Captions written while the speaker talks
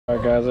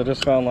Alright guys, I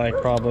just found like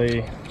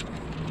probably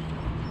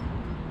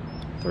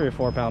 3 or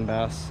 4 pound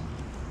bass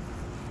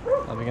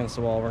up against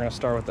the wall. We're gonna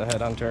start with the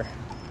headhunter.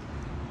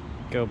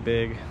 Go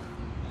big.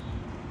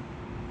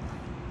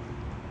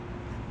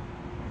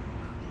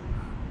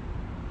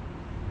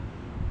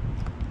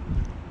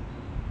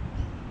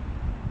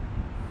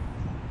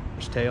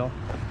 Tail.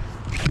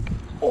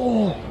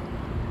 Oh!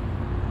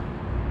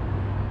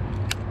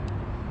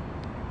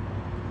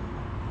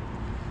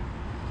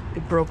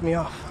 It broke me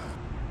off.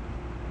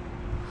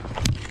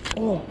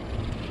 Oh!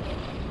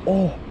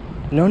 Oh!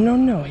 No, no,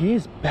 no, he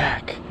is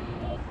back.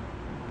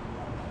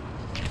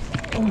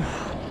 Oh.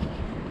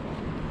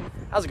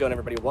 How's it going,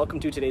 everybody? Welcome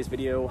to today's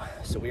video.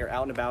 So we are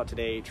out and about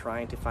today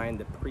trying to find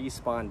the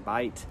pre-spawn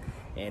bite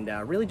and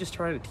really just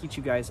trying to teach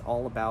you guys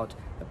all about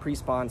the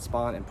pre-spawn,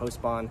 spawn, and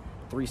post-spawn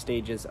 3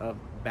 stages of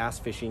bass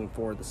fishing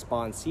for the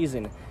spawn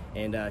season,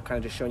 and kind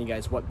of just showing you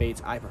guys what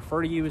baits I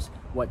prefer to use,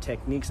 what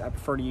techniques I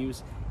prefer to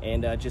use,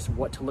 and just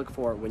what to look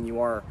for when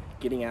you are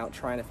getting out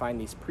trying to find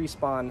these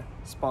pre-spawn,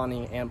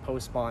 spawning, and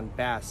post-spawn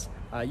bass.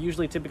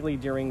 Usually typically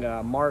during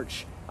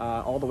March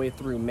all the way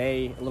through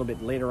May, a little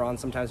bit later on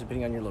sometimes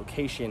depending on your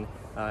location,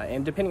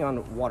 and depending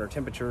on water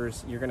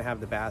temperatures, you're going to have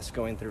the bass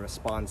going through a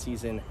spawn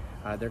season.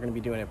 They're going to be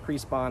doing a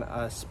pre-spawn,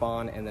 a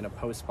spawn, and then a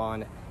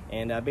post-spawn.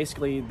 And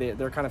basically,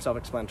 they're kind of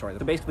self-explanatory.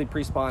 So basically,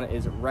 pre-spawn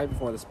is right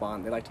before the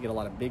spawn. They like to get a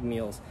lot of big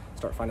meals,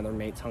 start finding their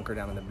mates, hunker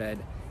down in the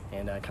bed,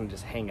 and kind of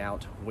just hang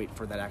out, wait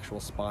for that actual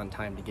spawn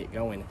time to get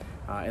going.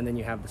 And then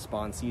you have the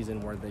spawn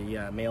season where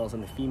the males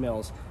and the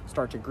females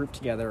start to group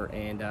together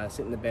and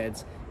sit in the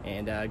beds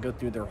and go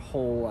through their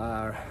whole,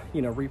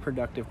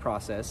 reproductive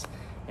process,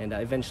 and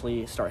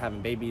eventually start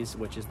having babies,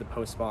 which is the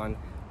post-spawn,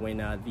 when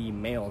the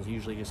males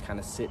usually just kind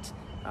of sit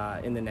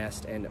in the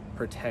nest and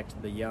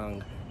protect the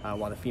young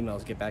while the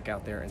females get back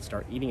out there and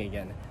start eating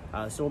again.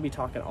 So we'll be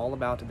talking all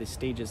about the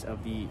stages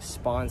of the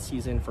spawn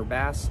season for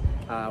bass,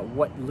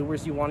 what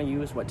lures you want to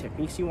use, what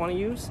techniques you want to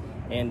use,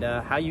 and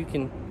how you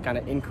can kind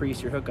of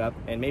increase your hookup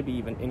and maybe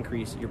even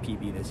increase your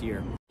PB this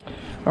year.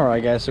 All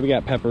right, guys, so we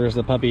got Peppers,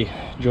 the puppy,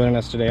 joining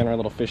us today on our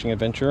little fishing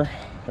adventure.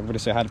 Everybody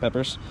say hi to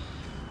Peppers.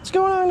 What's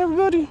going on,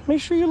 everybody?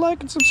 Make sure you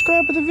like and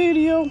subscribe to the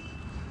video.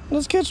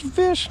 Let's catch some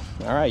fish.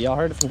 All right, y'all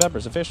heard it from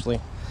Peppers officially.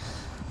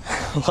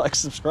 Like,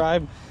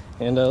 subscribe,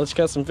 and let's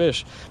catch some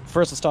fish.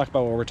 First, let's talk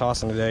about what we're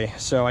tossing today.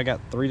 So I got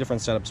 3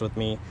 different setups with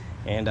me,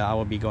 and I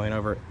will be going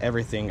over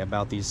everything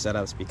about these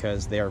setups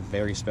because they are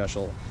very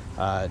special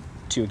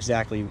to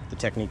exactly the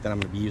technique that I'm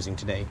going to be using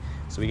today.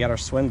 So we got our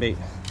swim bait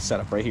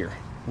setup right here.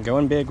 I'm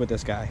going big with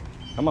this guy.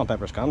 Come on,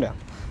 Peppers, calm down.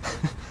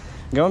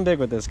 Going big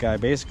with this guy,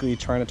 basically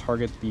trying to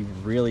target the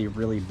really,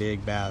 really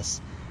big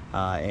bass.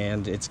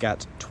 And it's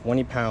got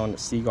 20-pound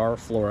Seagar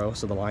fluoro,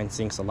 so the line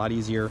sinks a lot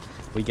easier.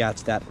 We got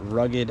that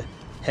rugged,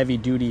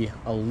 heavy-duty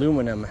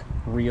aluminum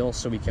reel,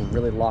 so we can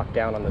really lock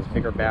down on those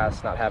bigger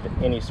bass, not have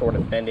any sort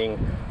of bending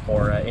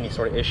or any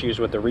sort of issues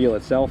with the reel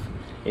itself.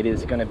 It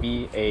is going to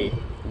be a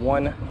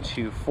 1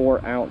 to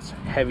 4 ounce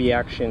heavy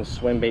action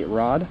swim bait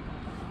rod,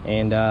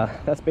 and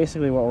that's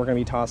basically what we're going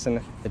to be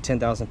tossing the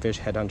 10,000 fish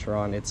headhunter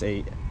on. It's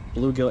a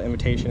bluegill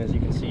imitation, as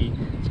you can see.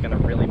 It's going to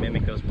really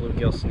mimic those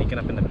bluegills sneaking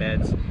up in the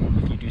beds.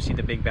 If you do see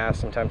the big bass,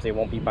 sometimes they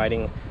won't be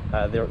biting.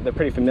 They're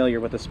pretty familiar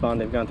with the spawn.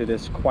 They've gone through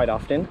this quite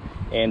often,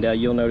 and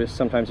you'll notice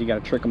sometimes you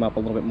got to trick them up a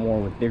little bit more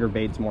with bigger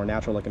baits, more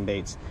natural looking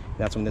baits.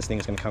 That's when this thing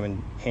is going to come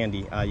in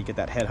handy. You get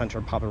that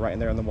headhunter popping right in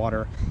there in the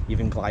water,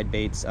 even glide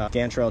baits,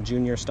 Gantrel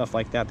Jr., stuff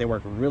like that. They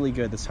work really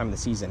good this time of the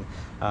season.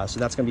 So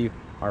that's going to be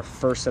our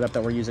first setup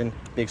that we're using,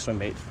 big swim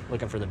bait,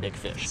 looking for the big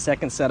fish.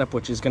 Second setup,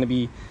 which is going to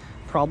be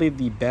probably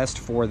the best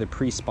for the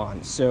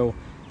pre-spawn. So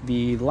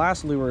the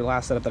last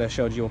setup that I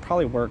showed you will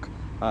probably work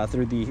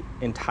through the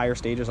entire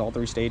stages, all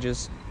 3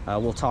 stages.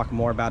 We'll talk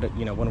more about it,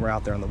 when we're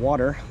out there in the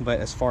water. But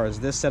as far as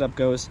this setup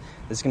goes,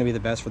 this is going to be the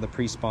best for the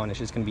pre-spawn. It's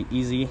just going to be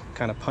easy,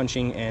 kind of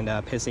punching and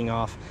pissing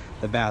off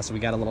the bass. So we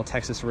got a little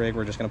Texas rig.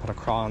 We're just going to put a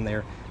craw on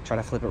there, try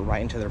to flip it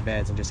right into their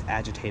beds and just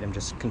agitate them,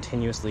 just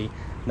continuously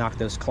knock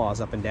those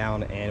claws up and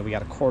down. And we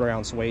got a 1/4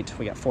 ounce weight.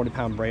 We got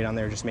 40-pound braid on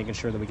there, just making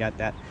sure that we got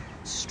that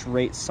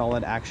straight,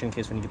 solid action in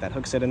case when you get that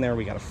hook set in there.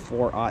 We got a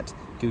 4/0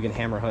 Googan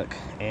hammer hook,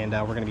 and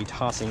we're going to be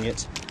tossing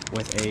it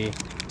with a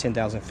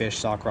 10,000 fish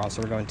sock rod.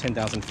 So we're going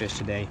 10,000 fish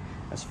today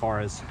as far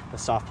as the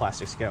soft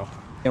plastics go.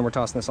 And we're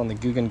tossing this on the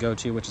Googan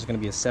go-to, which is going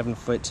to be a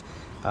 7-foot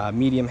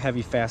medium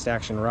heavy fast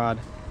action rod.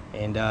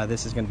 And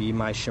this is going to be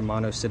my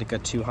Shimano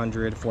Citica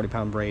 200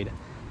 40-pound braid.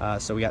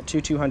 So we got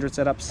 2 200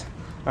 setups.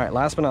 All right,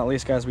 last but not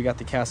least, guys, we got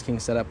the Cast King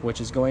setup,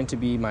 which is going to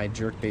be my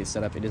jerkbait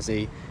setup. It is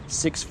a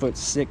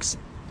 6'6"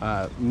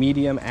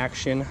 medium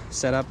action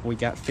setup. We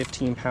got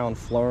 15-pound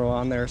fluoro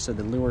on there, so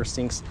the lure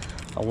sinks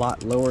a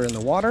lot lower in the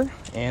water,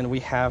 and we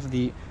have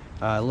the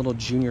little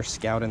Junior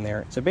Scout in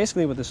there. So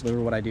basically with this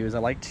lure, what I do is I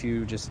like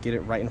to just get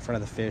it right in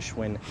front of the fish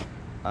when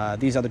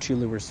these other 2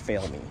 lures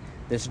fail me.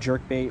 This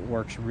jerk bait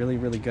works really,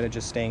 really good at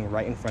just staying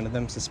right in front of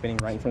them, suspending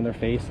right in front of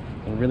their face,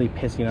 and really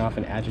pissing off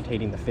and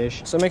agitating the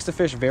fish. So it makes the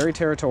fish very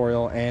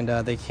territorial, and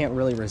they can't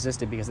really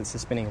resist it because it's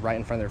suspending right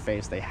in front of their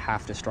face. They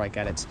have to strike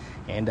at it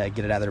and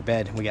get it out of their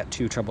bed. We got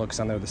 2 treble hooks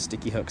on there, the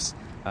sticky hooks,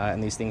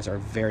 and these things are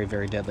very,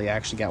 very deadly. I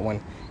actually got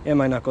one in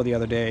my knuckle the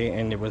other day,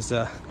 and it was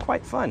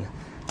quite fun.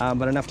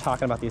 But enough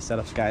talking about these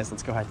setups, guys.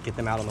 Let's go ahead and get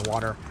them out on the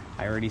water.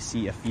 I already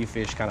see a few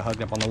fish kind of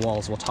hugged up on the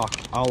walls. We'll talk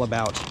all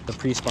about the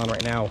pre-spawn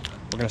right now.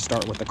 We're going to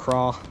start with the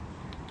Craw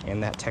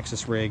and that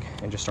Texas rig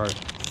and just start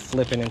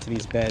flipping into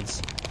these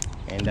beds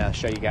and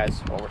show you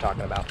guys what we're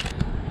talking about.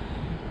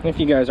 And if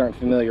you guys aren't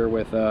familiar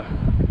with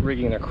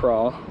rigging a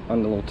Craw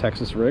on the little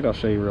Texas rig, I'll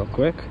show you real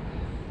quick.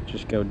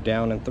 Just go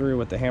down and through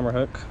with the hammer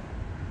hook,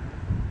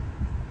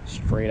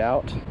 straight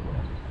out,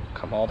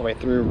 come all the way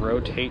through,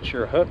 rotate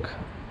your hook,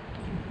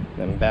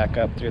 then back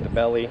up through the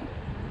belly,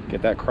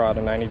 get that Craw at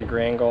a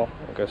 90-degree angle,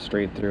 and go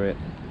straight through it.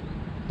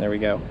 There we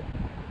go.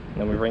 And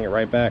then we bring it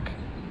right back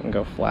and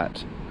go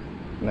flat.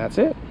 And that's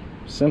it.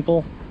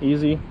 Simple,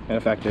 easy, and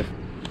effective.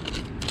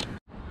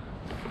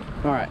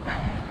 All right.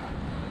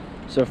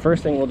 So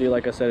first thing we'll do,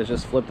 like I said, is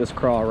just flip this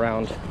Craw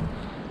around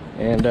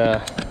and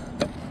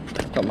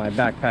put my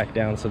backpack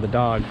down so the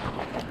dog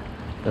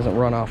doesn't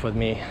run off with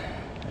me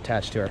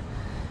attached to her.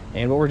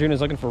 And what we're doing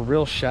is looking for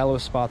real shallow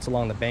spots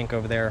along the bank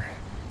over there.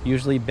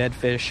 Usually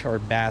bedfish or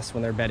bass,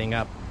 when they're bedding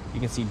up, you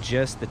can see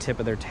just the tip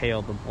of their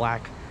tail, the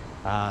black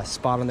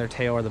spot on their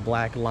tail or the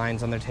black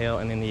lines on their tail,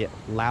 and then the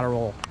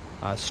lateral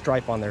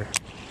stripe on their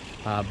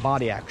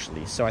body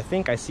actually. So I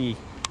think I see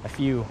a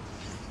few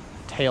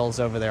tails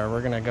over there.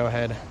 We're gonna go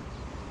ahead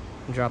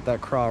and drop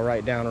that Craw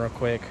right down real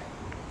quick.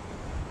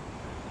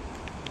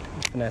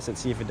 Finesse it,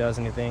 see if it does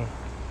anything.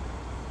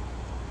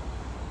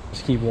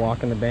 Just keep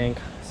walking the bank.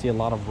 See a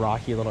lot of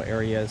rocky little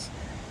areas,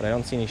 but I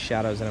don't see any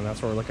shadows in them.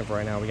 That's what we're looking for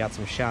right now. We got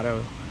some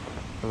shadow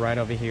right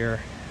over here.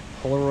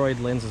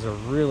 Polaroid lenses are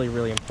really,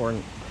 really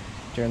important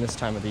during this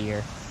time of the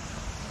year.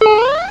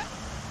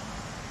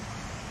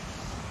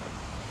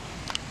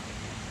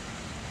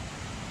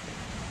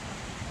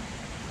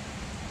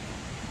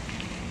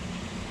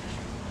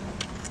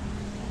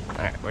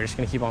 Alright, we're just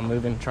going to keep on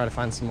moving, try to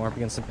find some more up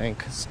against the bank,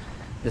 because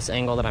this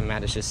angle that I'm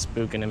at is just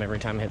spooking him every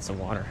time it hits the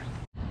water.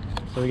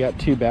 So we got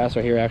 2 bass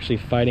right here actually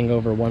fighting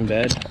over one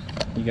bed.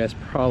 You guys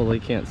probably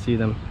can't see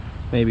them.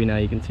 Maybe now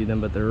you can see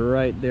them, but they're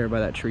right there by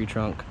that tree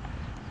trunk.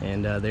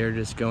 And they're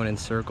just going in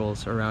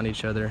circles around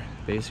each other,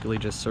 basically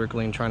just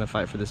circling, trying to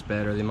fight for this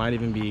bed, or they might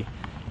even be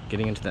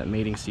getting into that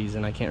mating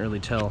season. I can't really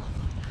tell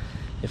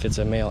if it's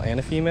a male and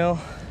a female.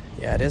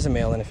 Yeah, it is a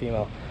male and a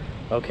female.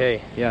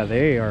 Okay, yeah,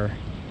 they are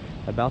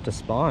about to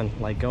spawn,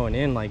 like going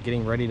in, like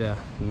getting ready to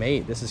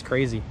mate. This is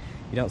crazy.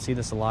 You don't see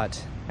this a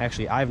lot.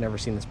 Actually, I've never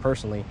seen this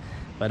personally,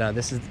 but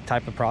this is the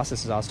type of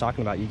processes I was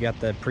talking about. You got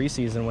the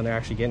preseason when they're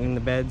actually getting in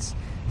the beds,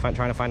 trying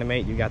to find a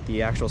mate. You got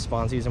the actual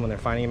spawn season when they're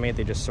finding a mate.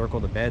 They just circle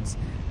the beds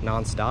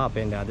non-stop,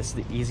 and this is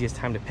the easiest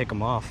time to pick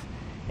them off.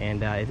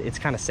 And it's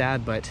kind of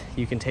sad, but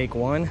you can take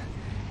one,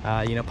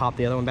 you know, pop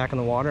the other one back in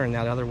the water, and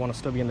that other one will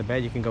still be in the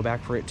bed. You can go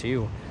back for it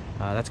too.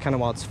 That's kind of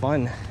why it's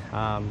fun,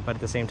 but at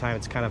the same time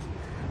it's kind of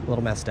a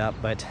little messed up.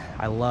 But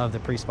I love the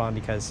pre-spawn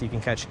because you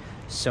can catch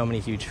so many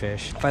huge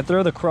fish. If I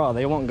throw the Craw,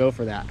 they won't go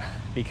for that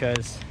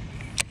because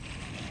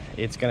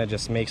it's gonna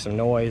just make some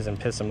noise and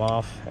piss them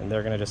off, and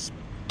they're gonna just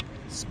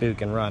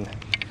spook and run.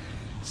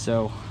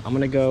 So I'm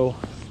gonna go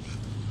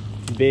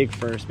big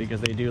first because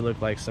they do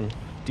look like some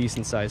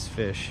decent sized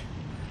fish.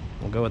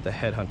 We'll go with the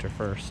headhunter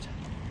first,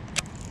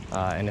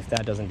 and if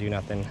that doesn't do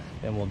nothing,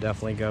 then we'll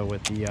definitely go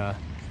with the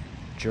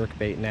jerk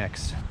bait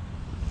next.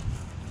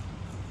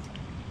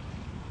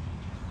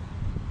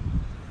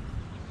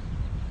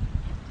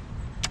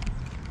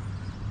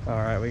 All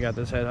right, we got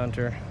this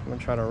headhunter. I'm gonna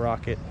try to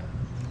rock it.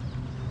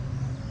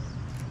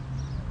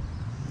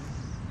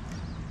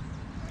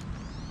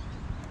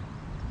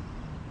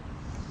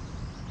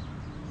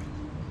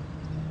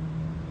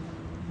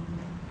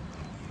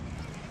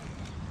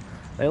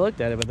 They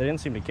looked at it, but they didn't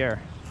seem to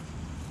care.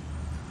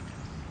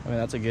 I mean,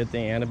 that's a good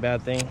thing and a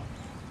bad thing.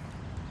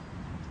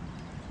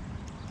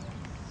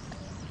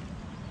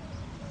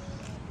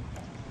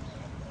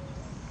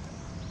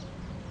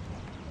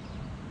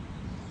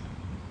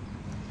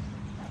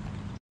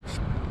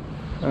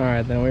 All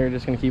right, then we're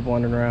just gonna keep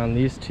wandering around.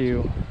 These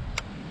 2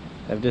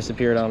 have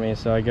disappeared on me,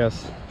 so I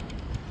guess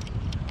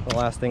the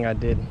last thing I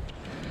did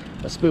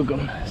was spook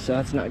them, so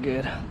that's not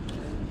good.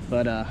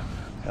 But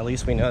at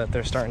least we know that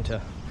they're starting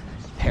to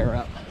pair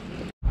up.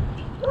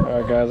 All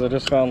right, guys, I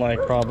just found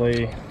like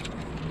probably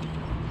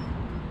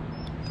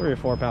 3 or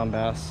 4 pound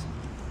bass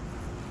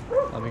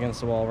up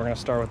against the wall. We're gonna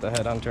start with the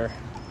headhunter,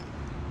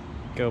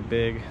 go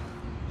big.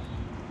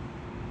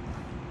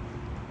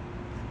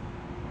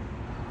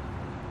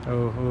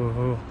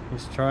 Oh,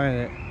 he's trying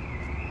it.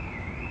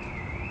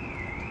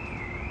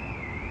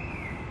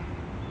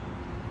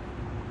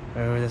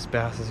 Oh, this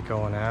bass is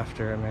going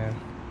after it, man.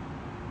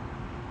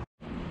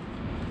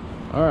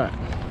 All right.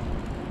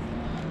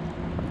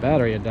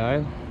 Battery had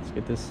died. Let's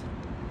get this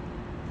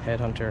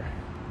headhunter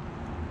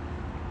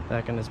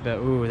back in this bed.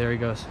 Ooh, there he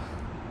goes.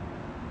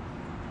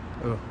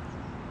 Ooh.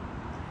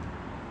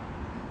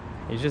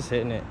 He's just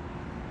hitting it.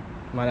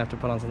 Might have to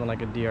put on something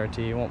like a DRT.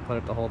 He won't put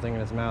up the whole thing in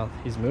his mouth.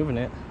 He's moving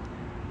it.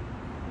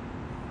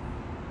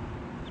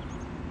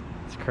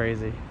 It's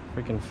crazy.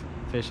 Freaking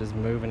fish is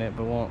moving it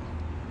but won't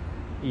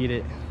eat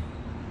it.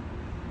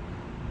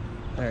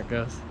 There it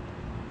goes.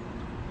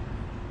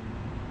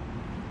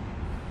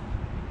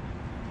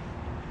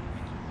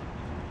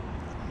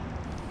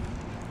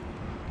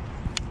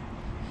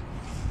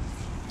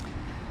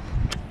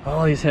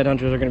 All these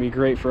headhunters are going to be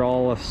great for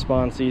all of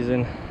spawn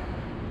season.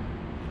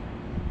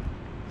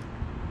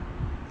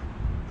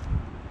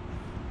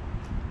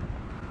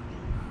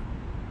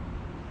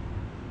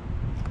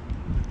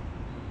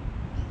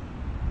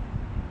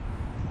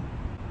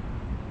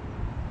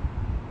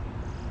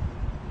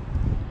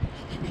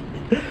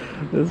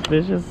 This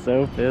fish is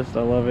so pissed.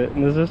 I love it.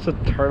 And there's just a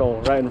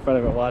turtle right in front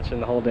of it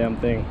watching the whole damn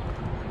thing.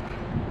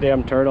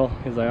 Damn turtle.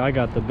 He's like, I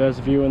got the best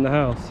view in the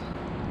house.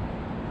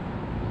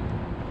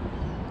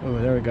 Oh,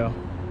 there we go.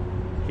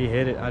 He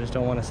hit it. I just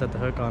don't want to set the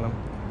hook on him.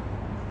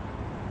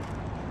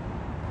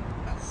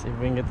 Let's see if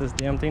we can get this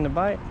damn thing to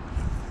bite.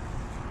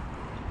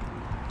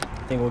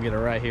 I think we'll get it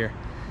right here.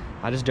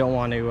 I just don't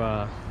want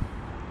to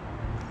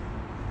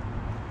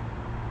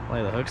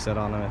lay the hook set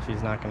on him if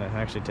he's not going to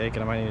actually take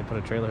it. I might need to put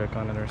a trailer hook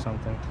on it or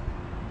something.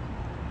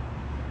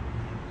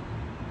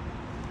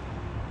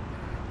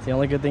 The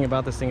only good thing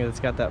about this thing is it's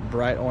got that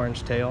bright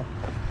orange tail.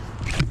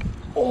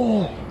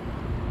 Oh!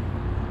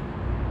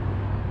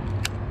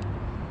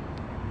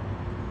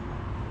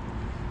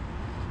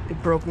 It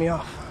broke me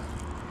off.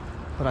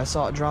 But I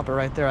saw it drop it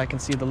right there. I can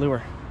see the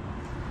lure.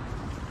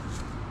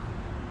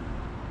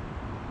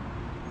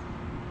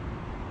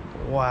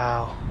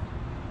 Wow.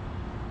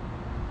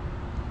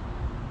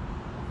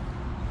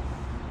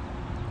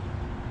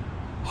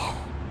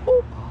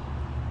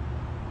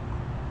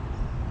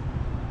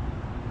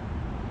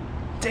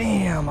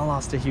 Damn, I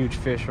lost a huge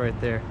fish right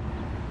there.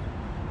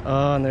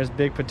 And there's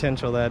big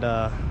potential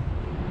that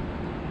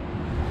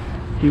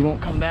he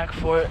won't come back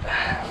for it.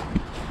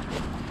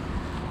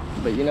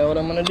 But you know what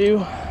I'm gonna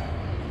do?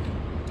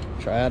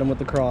 Try at him with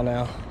the craw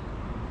now.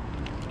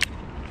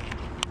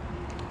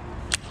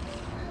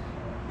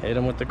 Hit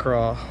him with the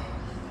craw.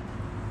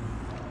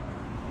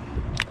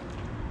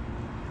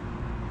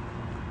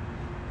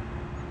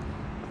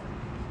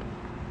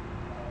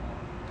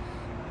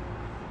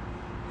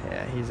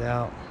 Yeah, he's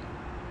out.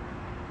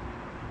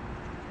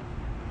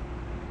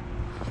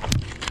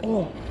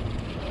 Oh,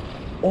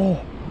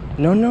 oh,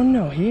 no, no,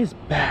 no, he is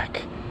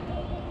back.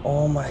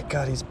 Oh my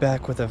God, he's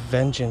back with a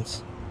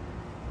vengeance.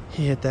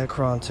 He hit that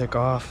craw and took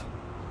off.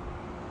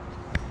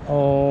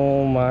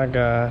 Oh my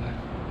God.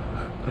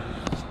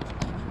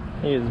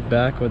 He is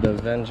back with a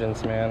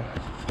vengeance, man.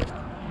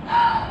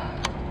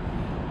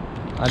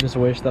 I just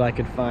wish that I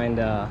could find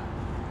my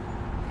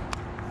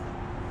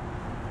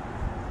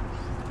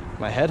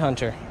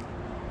headhunter.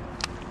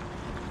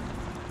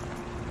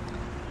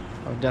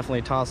 I'll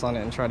definitely toss on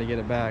it and try to get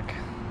it back.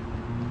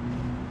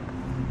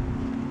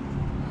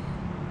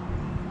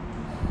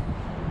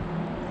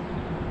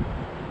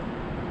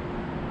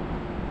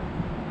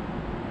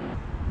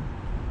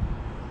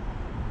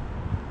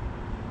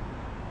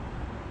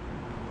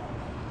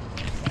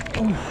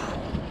 Oof.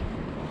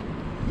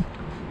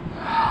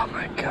 Oh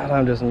my God,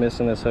 I'm just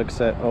missing this hook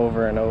set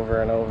over and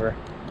over and over.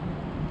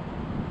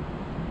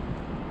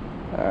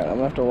 All right, I'm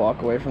gonna have to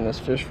walk away from this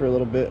fish for a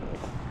little bit.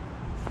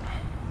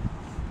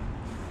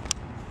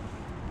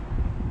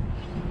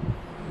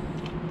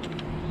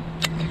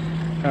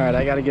 All right,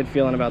 I got a good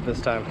feeling about this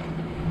time.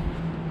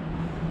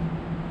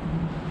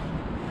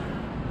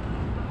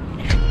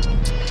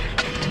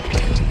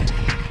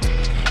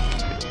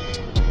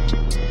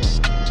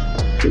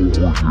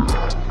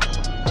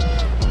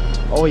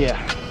 Oh yeah.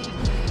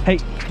 Hey,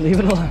 leave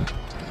it alone.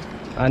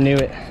 I knew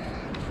it.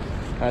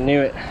 I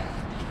knew it.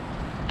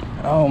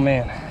 Oh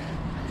man.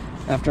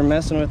 After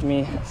messing with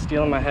me,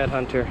 stealing my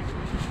headhunter,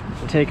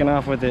 and taking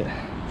off with it,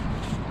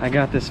 I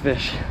got this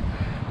fish.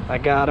 I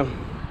got him.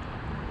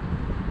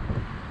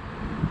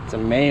 It's a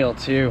male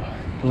too.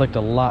 It looked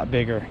a lot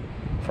bigger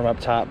from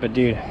up top, but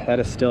dude, that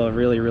is still a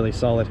really, really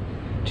solid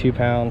 2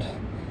 pound,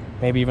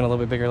 maybe even a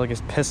little bit bigger. Look,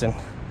 it's pissing.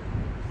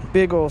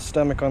 Big old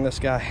stomach on this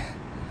guy.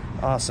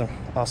 Awesome,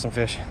 awesome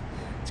fish.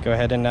 Let's go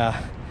ahead and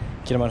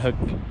get him on hook,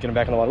 get him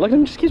back in the water. Look at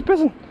him, just keeps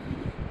pissing.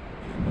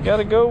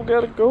 Gotta go,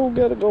 gotta go,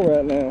 gotta go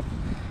right now.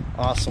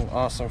 Awesome,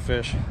 awesome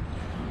fish.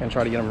 Gonna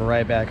try to get him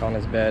right back on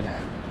his bed.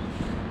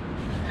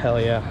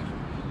 Hell yeah.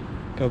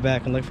 Go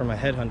back and look for my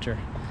headhunter.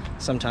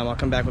 Sometime I'll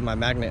come back with my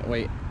magnet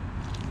weight.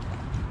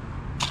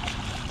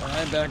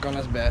 Right back on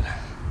his bed.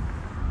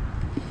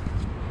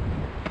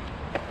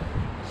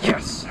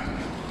 Yes!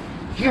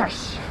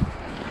 Yes!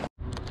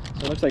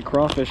 So it looks like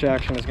crawfish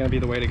action is going to be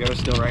the way to go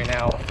still right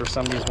now for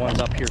some of these ones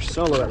up here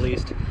solo at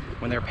least.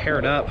 When they're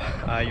paired up,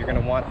 you're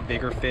going to want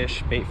bigger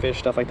fish, bait fish,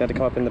 stuff like that to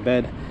come up in the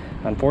bed.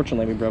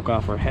 Unfortunately, we broke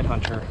off our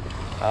headhunter,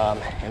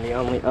 and the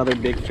only other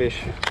big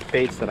fish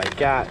baits that I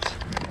got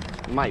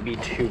might be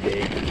too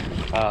big.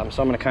 So I'm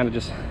going to kind of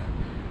just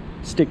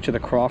stick to the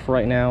craw for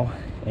right now,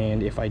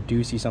 and if I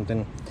do see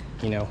something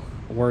you know,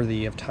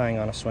 worthy of tying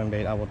on a swim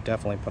bait, I will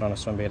definitely put on a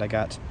swim bait. I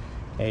got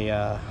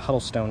a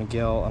Huddlestone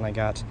gill, and I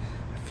got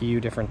a few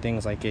different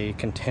things like a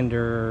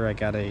contender. I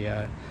got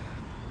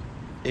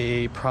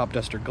a prop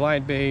duster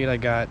glide bait. I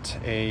got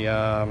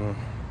a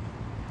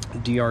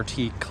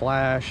DRT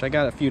Clash. I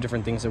got a few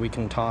different things that we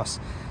can toss,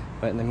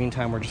 but in the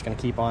meantime, we're just going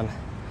to keep on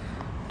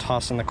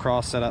tossing the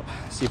Craw setup,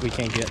 see if we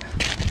can't get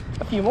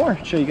a few more.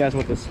 Show you guys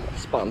what this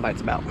spot and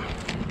bite's about.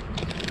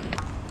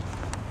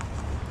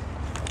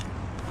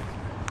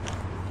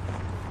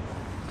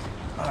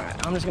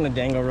 Alright, I'm just going to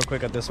dangle real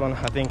quick at this one.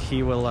 I think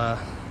he will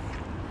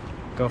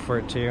go for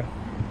it too,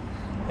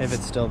 if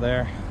it's still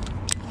there.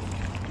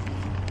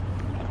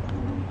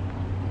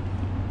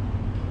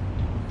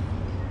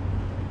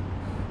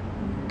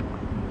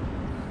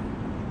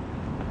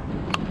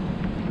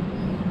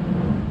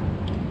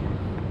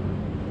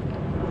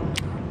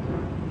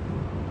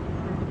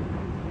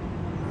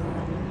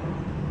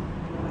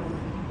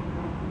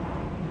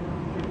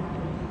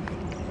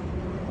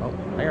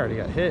 I already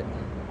got hit.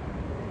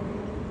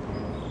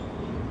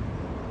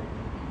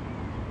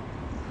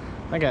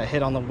 I got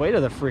hit on the way to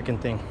the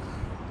freaking thing.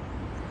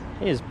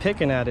 He is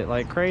picking at it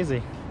like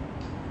crazy.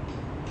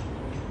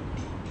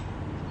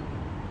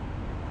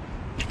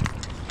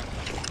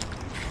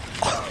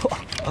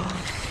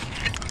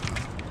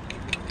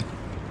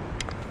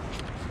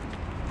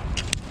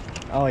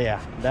 Oh yeah,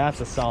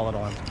 that's a solid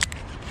one.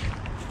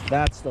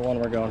 That's the one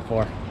we're going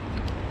for.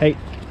 Hey.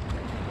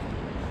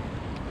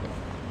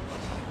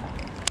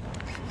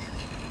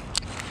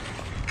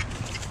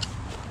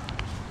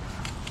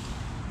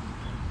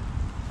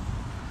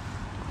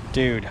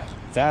 Dude,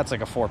 that's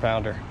like a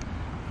 4-pounder.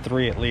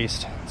 3 at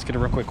least. Let's get a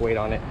real quick weight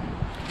on it.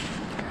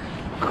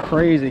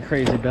 Crazy,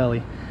 crazy belly.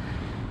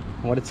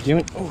 What it's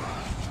doing, ooh,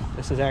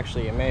 this is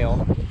actually a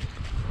male.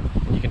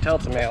 You can tell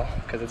it's a male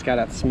because it's got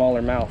that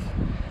smaller mouth.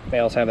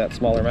 Males have that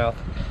smaller mouth.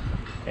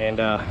 And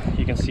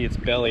you can see its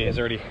belly is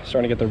already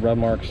starting to get the rub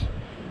marks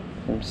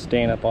from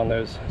staying up on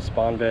those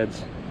spawn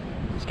beds.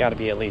 It's got to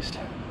be at least,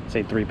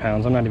 say, 3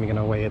 pounds. I'm not even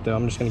gonna weigh it though.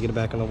 I'm just gonna get it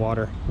back in the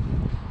water.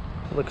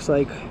 It looks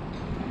like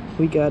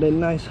we got a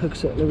nice hook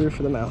set in the roof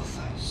of the mouth.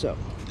 So,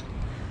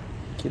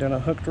 get on a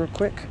hook real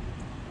quick.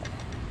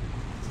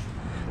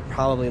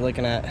 Probably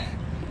looking at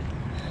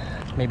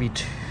maybe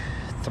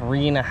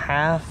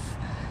 3.5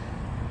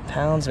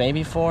 pounds,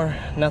 maybe 4.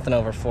 Nothing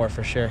over 4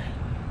 for sure.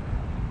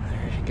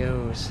 There she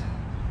goes.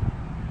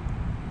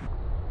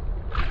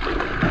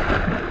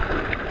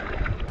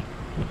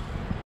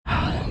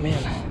 Oh,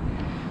 man,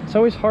 it's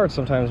always hard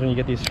sometimes when you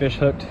get these fish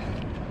hooked,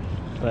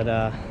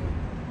 but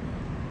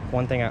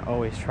one thing I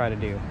always try to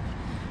do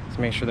is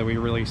make sure that we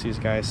release these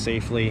guys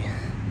safely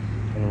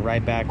and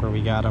right back where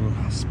we got them,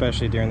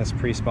 especially during this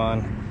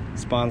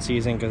spawn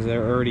season, because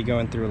they're already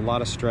going through a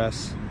lot of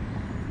stress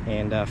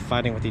and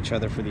fighting with each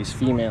other for these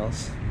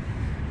females.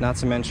 Not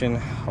to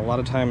mention, a lot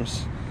of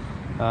times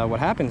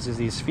what happens is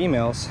these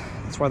females,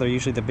 that's why they're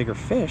usually the bigger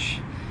fish,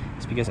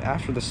 is because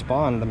after the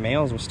spawn, the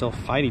males will still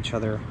fight each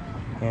other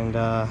and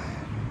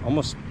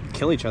almost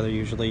kill each other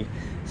usually.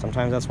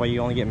 Sometimes that's why you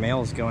only get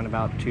males going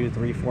about 2,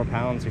 3, 4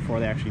 pounds before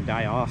they actually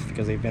die off,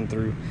 because they've been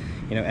through,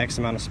 you know, X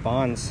amount of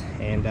spawns,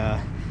 and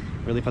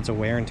really puts a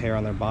wear and tear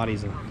on their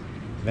bodies and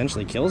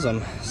eventually kills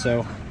them.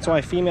 So that's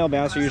why female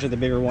bass are usually the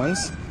bigger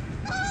ones.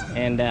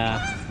 And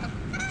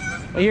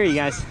we hear you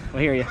guys,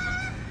 we hear you.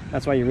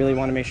 That's why you really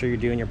want to make sure you're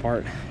doing your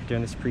part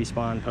during this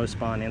pre-spawn,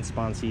 post-spawn, and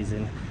spawn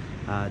season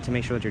to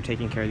make sure that you're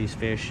taking care of these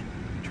fish.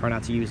 Try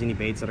not to use any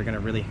baits that are going to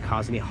really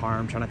cause any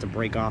harm. Try not to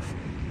break off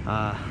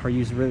or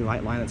use a really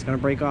light line that's going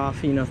to break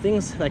off. You know,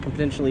 things that can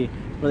potentially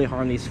really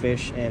harm these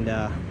fish and,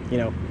 you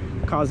know,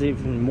 cause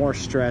even more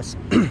stress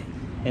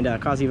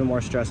and cause even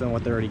more stress than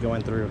what they're already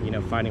going through, you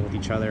know, fighting with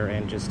each other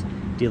and just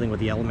dealing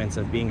with the elements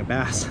of being a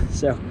bass.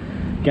 So,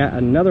 got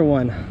another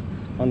one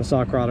on the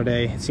saw craw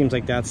today. It seems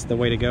like that's the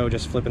way to go,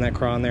 just flipping that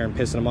craw in there and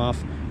pissing them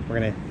off. We're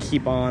going to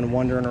keep on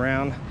wandering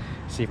around,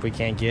 see if we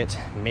can't get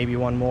maybe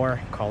one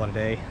more, call it a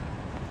day.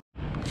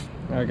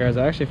 Alright guys,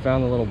 I actually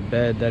found the little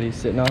bed that he's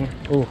sitting on.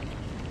 Ooh.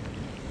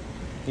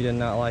 He did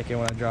not like it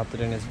when I dropped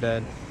it in his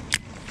bed.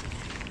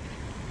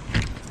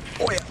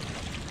 Oh yeah.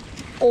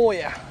 Oh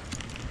yeah.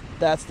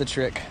 That's the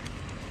trick.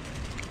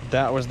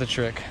 That was the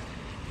trick.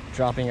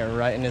 Dropping it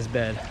right in his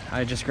bed.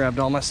 I just grabbed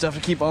all my stuff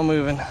to keep on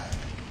moving.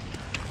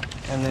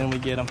 And then we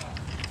get him.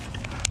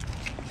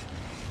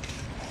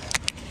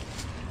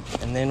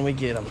 And then we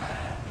get him.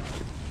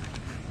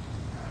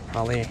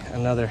 Probably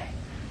another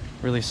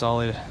really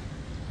solid,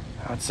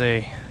 I would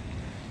say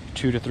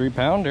 2 to 3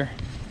 pounder.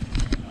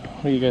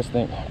 What do you guys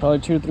think? Probably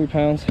 2 to 3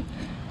 pounds.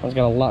 One's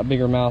got a lot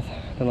bigger mouth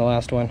than the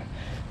last one.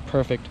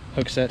 Perfect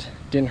hook set.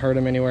 Didn't hurt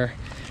him anywhere.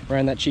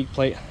 Ran that cheek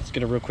plate. Let's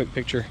get a real quick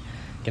picture.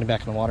 Get him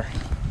back in the water.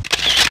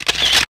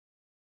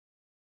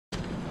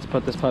 Let's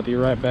put this puppy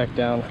right back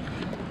down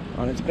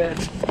on its bed.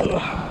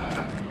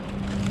 Ugh.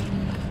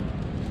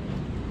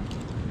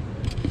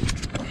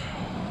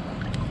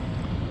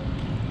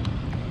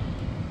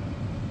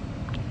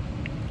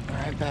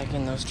 Right back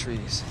in those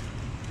trees.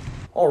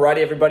 Alrighty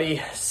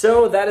everybody,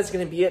 so that is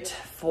going to be it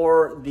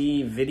for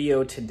the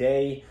video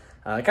today.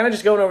 kind of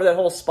just going over that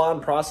whole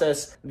spawn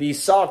process. The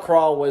saw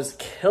crawl was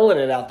killing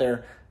it out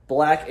there.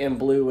 Black and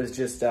blue was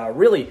just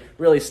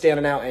really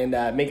standing out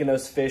and making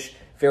those fish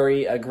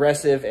very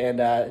aggressive and,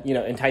 you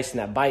know, enticing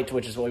that bite,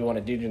 which is what we want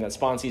to do during that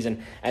spawn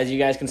season. As you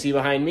guys can see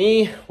behind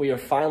me, we are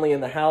finally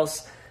in the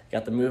house.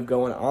 Got the move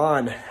going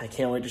on. I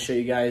can't wait to show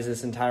you guys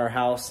this entire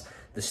house,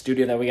 the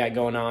studio that we got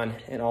going on,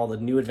 and all the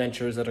new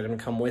adventures that are going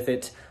to come with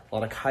it. A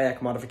lot of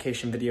kayak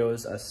modification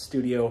videos, a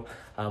studio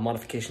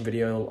modification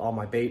video, all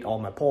my bait, all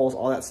my poles,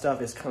 all that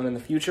stuff is coming in the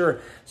future.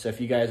 So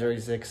if you guys are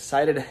as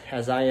excited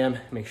as I am,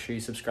 make sure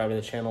you subscribe to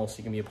the channel so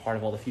you can be a part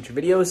of all the future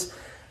videos.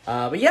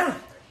 But yeah,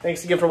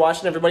 thanks again for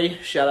watching, everybody.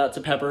 Shout out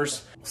to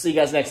Peppers. See you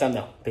guys next time,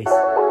 though.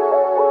 Peace.